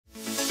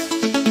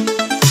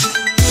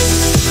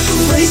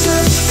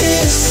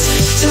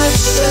fists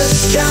touch the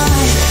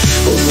sky,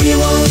 but we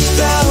won't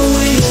bow,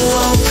 we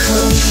won't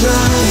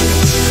comply.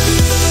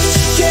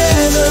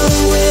 Together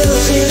we'll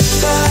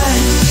defy,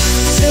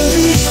 till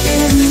the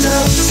end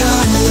of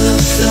time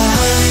we'll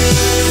fly.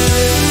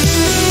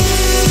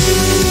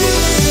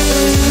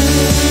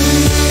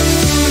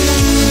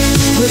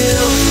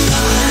 We'll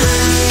fly.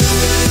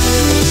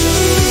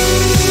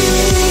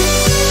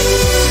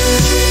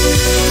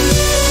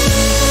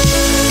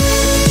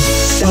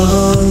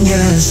 Long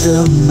as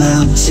the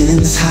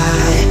mountains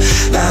high,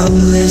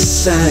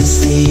 boundless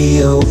as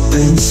the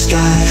open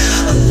sky,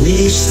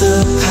 unleash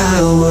the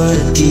power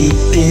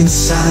deep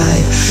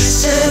inside,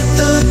 set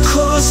the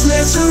course,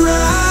 let's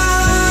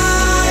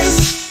arise.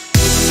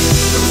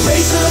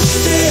 Raise up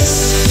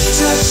fists,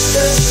 touch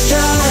the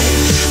sky,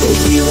 but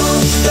we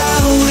won't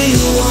bow, we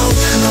won't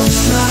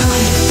comply.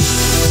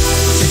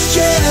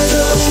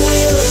 Together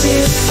we'll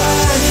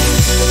defy,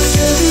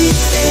 till the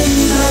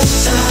end of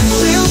time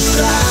we'll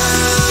fly.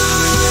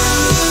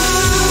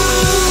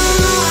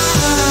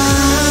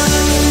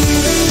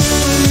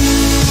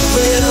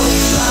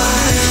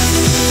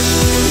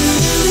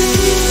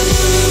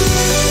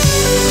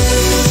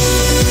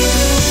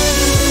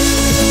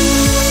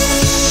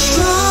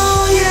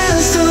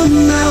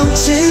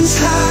 Mountains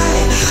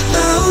high,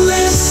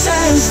 boundless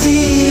as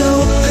the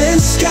open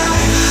sky,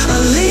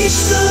 unleash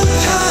the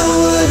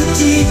power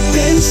deep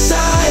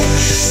inside,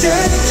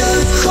 set the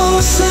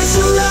course, let's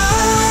arise.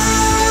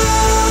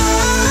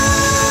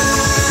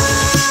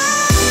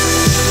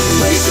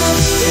 Raise up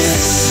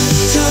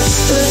fists, touch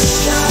the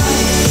sky,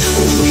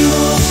 we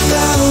won't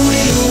bow,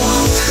 we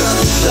won't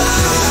comply.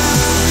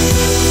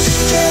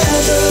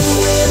 Together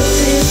we'll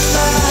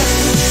defy,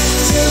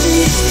 till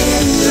the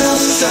end of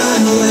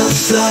time we'll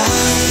fly.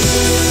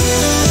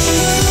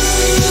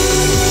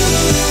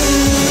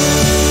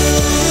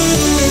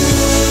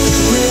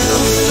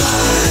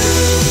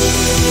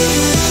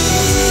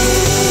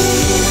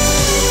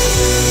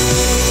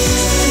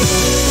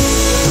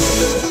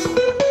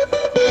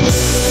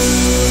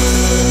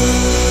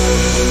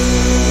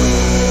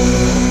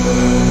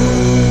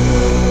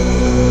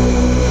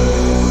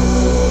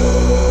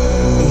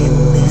 In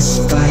this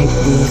fight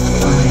we